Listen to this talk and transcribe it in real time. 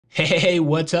Hey,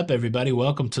 what's up, everybody?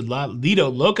 Welcome to Lido,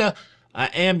 Loca. I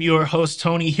am your host,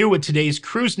 Tony, here with today's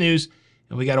cruise news,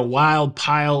 and we got a wild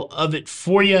pile of it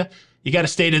for you. You got to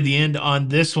stay to the end on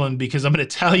this one because I'm going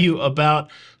to tell you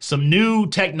about some new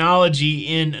technology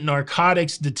in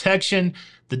narcotics detection.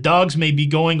 The dogs may be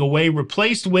going away,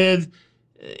 replaced with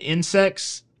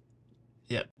insects.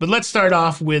 Yeah, but let's start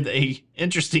off with a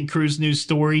interesting cruise news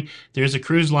story. There's a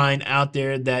cruise line out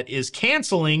there that is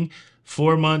canceling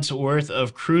 4 months worth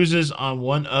of cruises on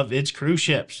one of its cruise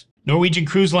ships. Norwegian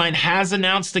Cruise Line has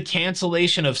announced the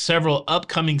cancellation of several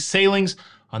upcoming sailings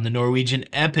on the Norwegian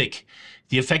Epic.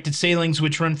 The affected sailings,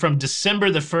 which run from December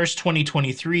the 1st,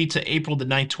 2023 to April the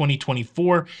 9th,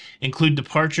 2024, include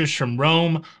departures from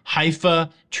Rome,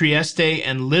 Haifa, Trieste,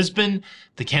 and Lisbon.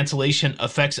 The cancellation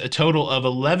affects a total of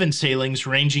 11 sailings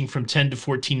ranging from 10 to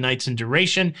 14 nights in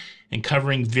duration and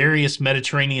covering various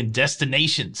Mediterranean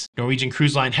destinations. Norwegian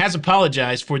Cruise Line has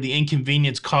apologized for the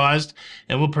inconvenience caused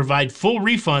and will provide full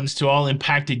refunds to all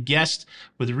impacted guests,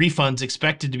 with refunds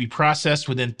expected to be processed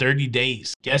within 30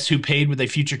 days. Guests who paid with a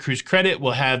future cruise credit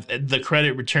will have the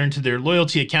credit returned to their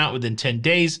loyalty account within 10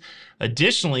 days.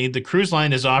 Additionally, the cruise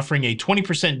line is offering a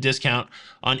 20% discount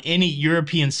on any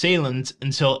European sailings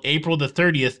until April the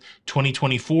 30th,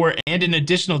 2024, and an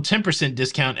additional 10%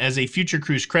 discount as a future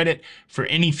cruise credit for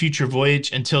any future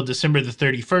voyage until December the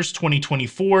 31st,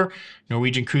 2024.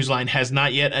 Norwegian Cruise Line has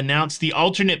not yet announced the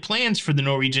alternate plans for the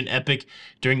Norwegian Epic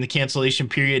during the cancellation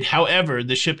period. However,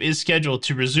 the ship is scheduled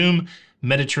to resume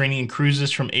Mediterranean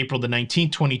cruises from April the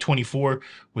 19th, 2024,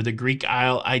 with a Greek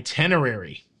Isle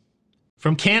itinerary.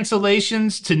 From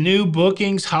cancellations to new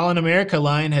bookings, Holland America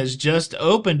Line has just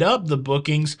opened up the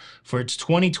bookings for its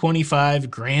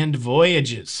 2025 Grand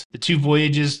Voyages. The two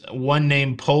voyages, one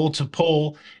named Pole to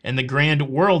Pole and the Grand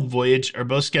World Voyage, are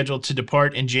both scheduled to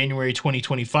depart in January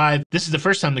 2025. This is the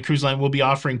first time the cruise line will be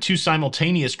offering two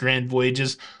simultaneous Grand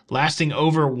Voyages lasting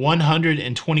over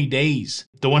 120 days.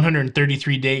 The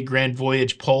 133-day Grand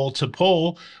Voyage Pole to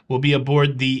Pole will be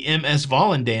aboard the MS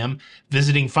Volendam,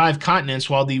 visiting 5 continents,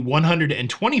 while the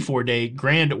 124-day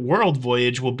Grand World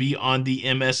Voyage will be on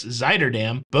the MS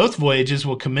Zuiderdam. Both voyages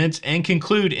will commence and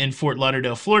conclude in Fort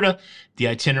Lauderdale, Florida. The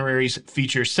itineraries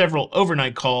feature several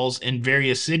overnight calls in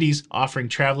various cities, offering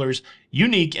travelers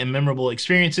unique and memorable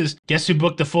experiences. Guests who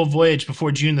book the full voyage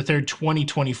before June the 3rd,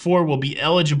 2024 will be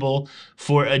eligible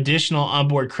for additional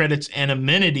onboard credits and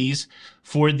amenities.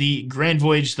 For the Grand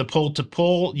Voyage, the Pole to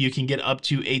Pole, you can get up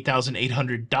to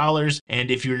 $8,800.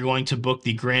 And if you're going to book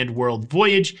the Grand World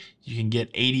Voyage, you can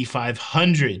get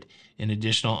 $8,500 in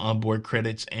additional onboard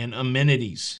credits and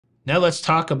amenities. Now let's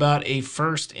talk about a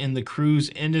first in the cruise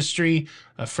industry,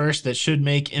 a first that should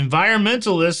make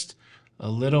environmentalists a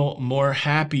little more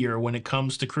happier when it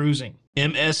comes to cruising.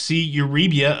 MSC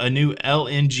Euribia, a new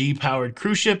LNG-powered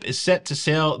cruise ship, is set to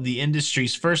sail the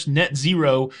industry's first net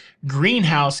zero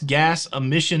greenhouse gas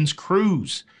emissions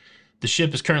cruise. The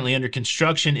ship is currently under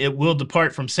construction. It will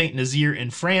depart from Saint Nazaire in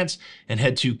France and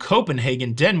head to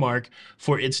Copenhagen, Denmark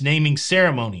for its naming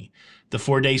ceremony. The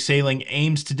 4-day sailing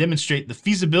aims to demonstrate the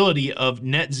feasibility of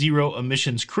net zero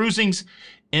emissions cruisings.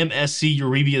 MSC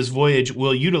Euribia's voyage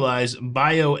will utilize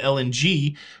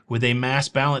bio-LNG with a mass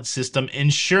balance system,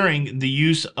 ensuring the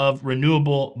use of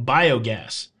renewable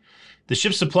biogas. The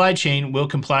ship's supply chain will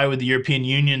comply with the European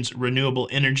Union's Renewable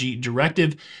Energy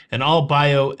Directive, and all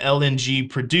bio-LNG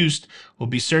produced will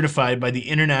be certified by the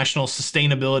International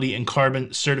Sustainability and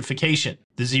Carbon Certification.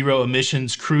 The zero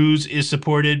emissions cruise is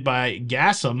supported by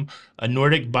Gasum, a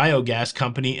Nordic biogas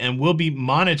company, and will be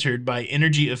monitored by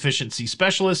energy efficiency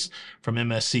specialists from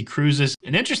MSC Cruises.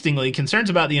 And interestingly, concerns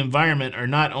about the environment are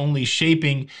not only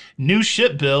shaping new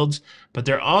ship builds, but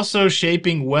they're also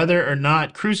shaping whether or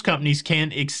not cruise companies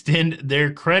can extend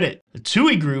their credit. The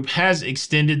TUI Group has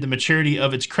extended the maturity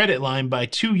of its credit line by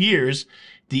 2 years.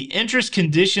 The interest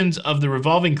conditions of the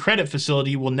revolving credit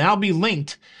facility will now be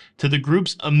linked to the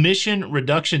group's emission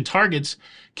reduction targets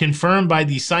confirmed by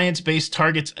the Science Based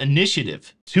Targets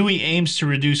Initiative. TUI aims to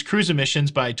reduce cruise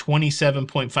emissions by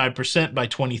 27.5% by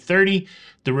 2030.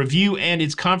 The review and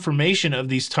its confirmation of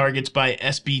these targets by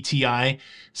SBTI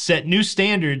set new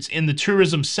standards in the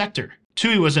tourism sector.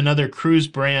 TUI was another cruise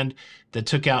brand that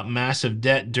took out massive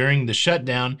debt during the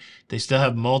shutdown. They still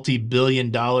have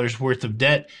multi-billion dollars worth of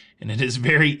debt, and it is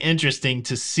very interesting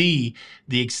to see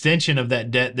the extension of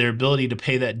that debt, their ability to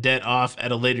pay that debt off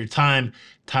at a later time,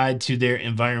 tied to their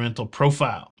environmental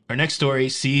profile. Our next story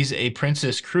sees a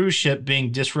Princess cruise ship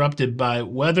being disrupted by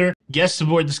weather. Guests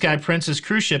aboard the Sky Princess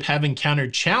cruise ship have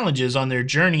encountered challenges on their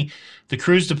journey. The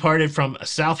cruise departed from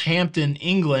Southampton,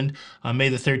 England on May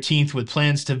the 13th with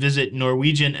plans to visit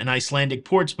Norwegian and Icelandic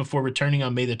ports before returning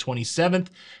on May the 27th.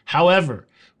 However,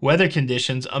 weather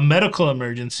conditions, a medical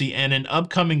emergency, and an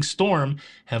upcoming storm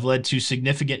have led to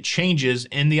significant changes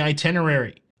in the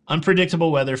itinerary.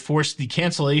 Unpredictable weather forced the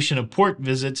cancellation of port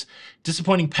visits,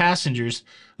 disappointing passengers.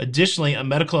 Additionally, a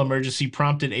medical emergency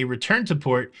prompted a return to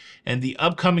port, and the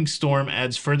upcoming storm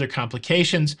adds further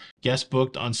complications. Guests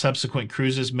booked on subsequent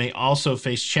cruises may also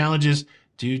face challenges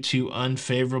due to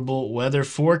unfavorable weather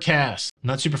forecasts. I'm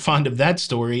not super fond of that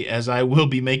story, as I will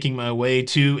be making my way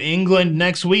to England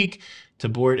next week to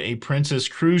board a Princess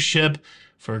cruise ship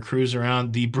for a cruise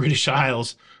around the British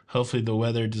Isles. Hopefully the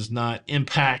weather does not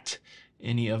impact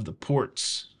any of the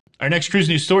ports. Our next cruise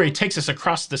news story takes us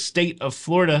across the state of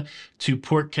Florida to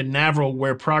Port Canaveral,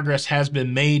 where progress has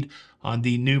been made on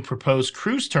the new proposed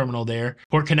cruise terminal there.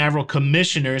 Port Canaveral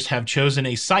commissioners have chosen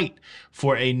a site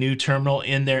for a new terminal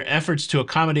in their efforts to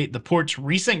accommodate the port's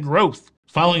recent growth.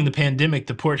 Following the pandemic,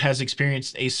 the port has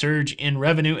experienced a surge in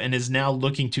revenue and is now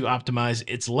looking to optimize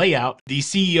its layout. The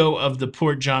CEO of the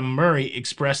port, John Murray,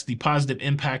 expressed the positive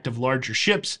impact of larger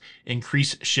ships,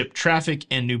 increased ship traffic,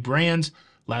 and new brands.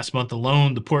 Last month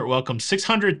alone, the port welcomed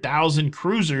 600,000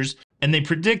 cruisers, and they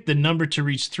predict the number to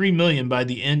reach 3 million by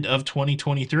the end of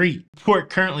 2023. The port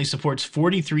currently supports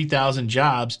 43,000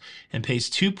 jobs and pays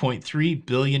 $2.3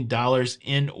 billion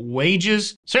in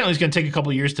wages. Certainly it's going to take a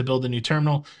couple years to build a new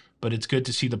terminal, but it's good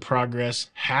to see the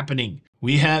progress happening.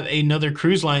 We have another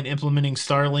cruise line implementing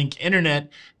Starlink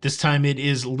internet. This time it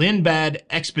is Linblad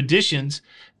Expeditions.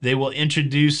 They will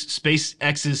introduce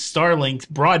SpaceX's Starlink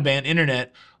broadband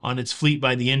internet on its fleet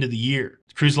by the end of the year.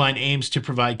 The cruise line aims to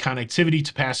provide connectivity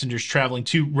to passengers traveling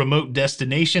to remote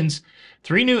destinations.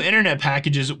 3 new internet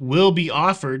packages will be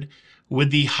offered, with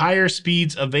the higher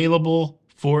speeds available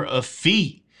for a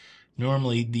fee.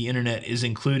 Normally, the internet is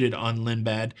included on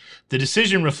Linblad. The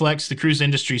decision reflects the cruise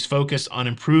industry's focus on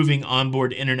improving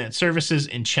onboard internet services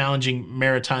in challenging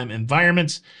maritime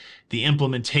environments. The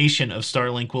implementation of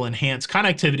Starlink will enhance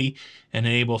connectivity and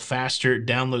enable faster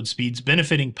download speeds,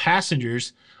 benefiting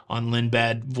passengers on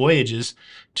Linblad voyages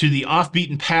to the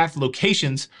off-beaten path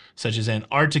locations such as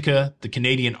Antarctica, the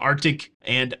Canadian Arctic,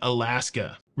 and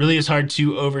Alaska. Really is hard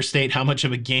to overstate how much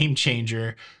of a game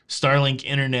changer Starlink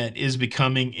internet is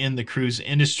becoming in the cruise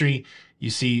industry. You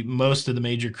see most of the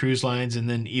major cruise lines, and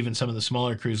then even some of the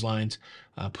smaller cruise lines,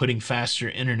 putting faster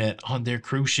internet on their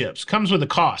cruise ships. Comes with a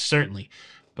cost, certainly,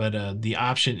 but the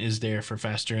option is there for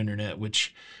faster internet,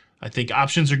 which I think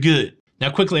options are good. Now,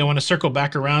 quickly, I want to circle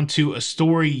back around to a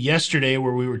story yesterday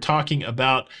where we were talking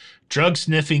about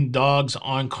drug-sniffing dogs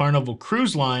on Carnival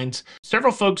Cruise Lines.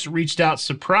 Several folks reached out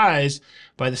surprised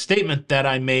by the statement that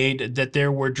I made that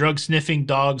there were drug-sniffing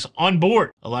dogs on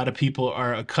board. A lot of people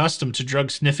are accustomed to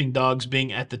drug-sniffing dogs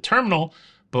being at the terminal,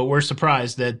 but we're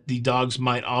surprised that the dogs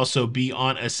might also be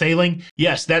on a sailing.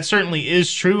 Yes, that certainly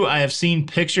is true. I have seen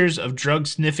pictures of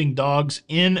drug-sniffing dogs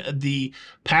in the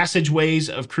passageways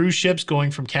of cruise ships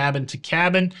going from cabin to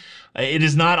cabin. It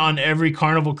is not on every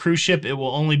Carnival cruise ship. It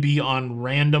will only be on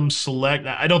random select.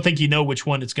 I don't think you know which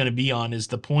one it's going to be on is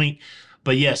the point.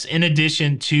 But yes, in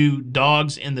addition to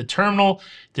dogs in the terminal,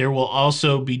 there will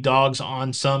also be dogs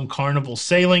on some Carnival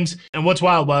sailings. And what's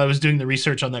wild, while I was doing the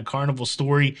research on that Carnival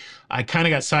story, I kind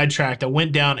of got sidetracked. I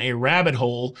went down a rabbit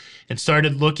hole and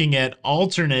started looking at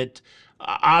alternate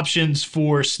options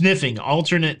for sniffing,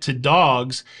 alternate to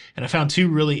dogs, and I found 2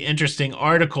 really interesting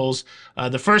articles.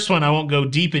 The first one I won't go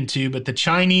deep into, but the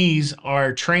Chinese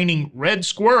are training red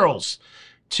squirrels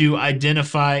to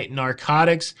identify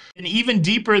narcotics. And even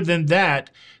deeper than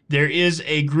that, there is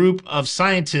a group of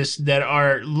scientists that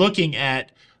are looking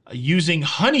at using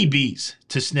honeybees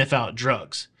to sniff out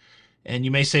drugs. And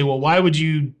you may say, well, why would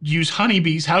you use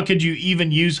honeybees? How could you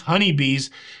even use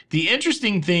honeybees? The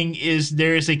interesting thing is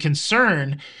there is a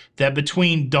concern that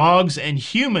between dogs and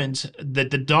humans,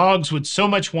 that the dogs would so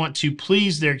much want to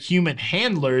please their human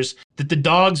handlers that the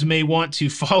dogs may want to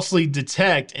falsely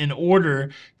detect in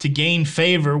order to gain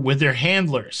favor with their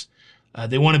handlers.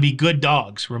 They want to be good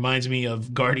dogs. Reminds me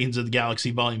of Guardians of the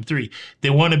Galaxy Volume 3. They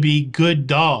want to be good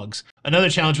dogs. Another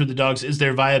challenge with the dogs is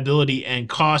their viability and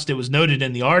cost. It was noted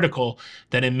in the article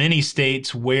that in many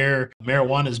states where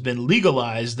marijuana has been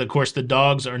legalized, of course, the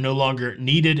dogs are no longer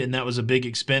needed, and that was a big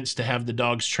expense to have the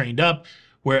dogs trained up,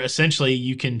 where essentially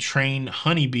you can train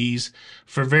honeybees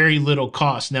for very little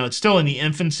cost. Now, it's still in the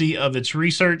infancy of its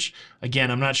research.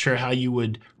 Again, I'm not sure how you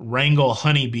would wrangle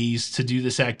honeybees to do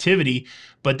this activity,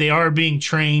 but they are being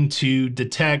trained to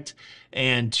detect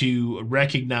and to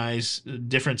recognize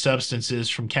different substances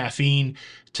from caffeine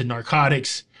to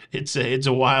narcotics. It's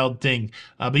a wild thing.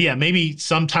 But yeah, maybe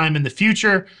sometime in the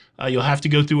future, you'll have to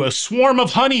go through a swarm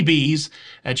of honeybees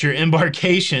at your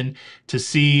embarkation to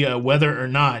see whether or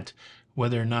not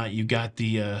whether or not you got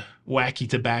the wacky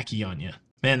tobacco on you.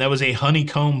 Man, that was a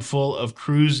honeycomb full of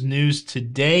cruise news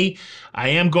today. I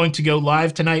am going to go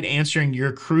live tonight answering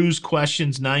your cruise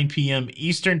questions, 9 p.m.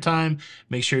 Eastern time.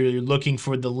 Make sure you're looking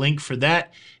for the link for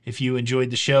that. If you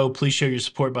enjoyed the show, please show your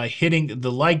support by hitting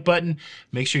the like button.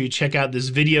 Make sure you check out this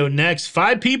video next.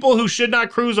 5 people who should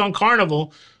not cruise on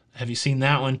Carnival. Have you seen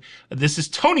that one? This is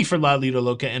Tony for La Lido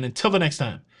Loca, and until the next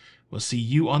time, we'll see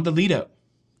you on the Lido.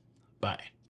 Bye.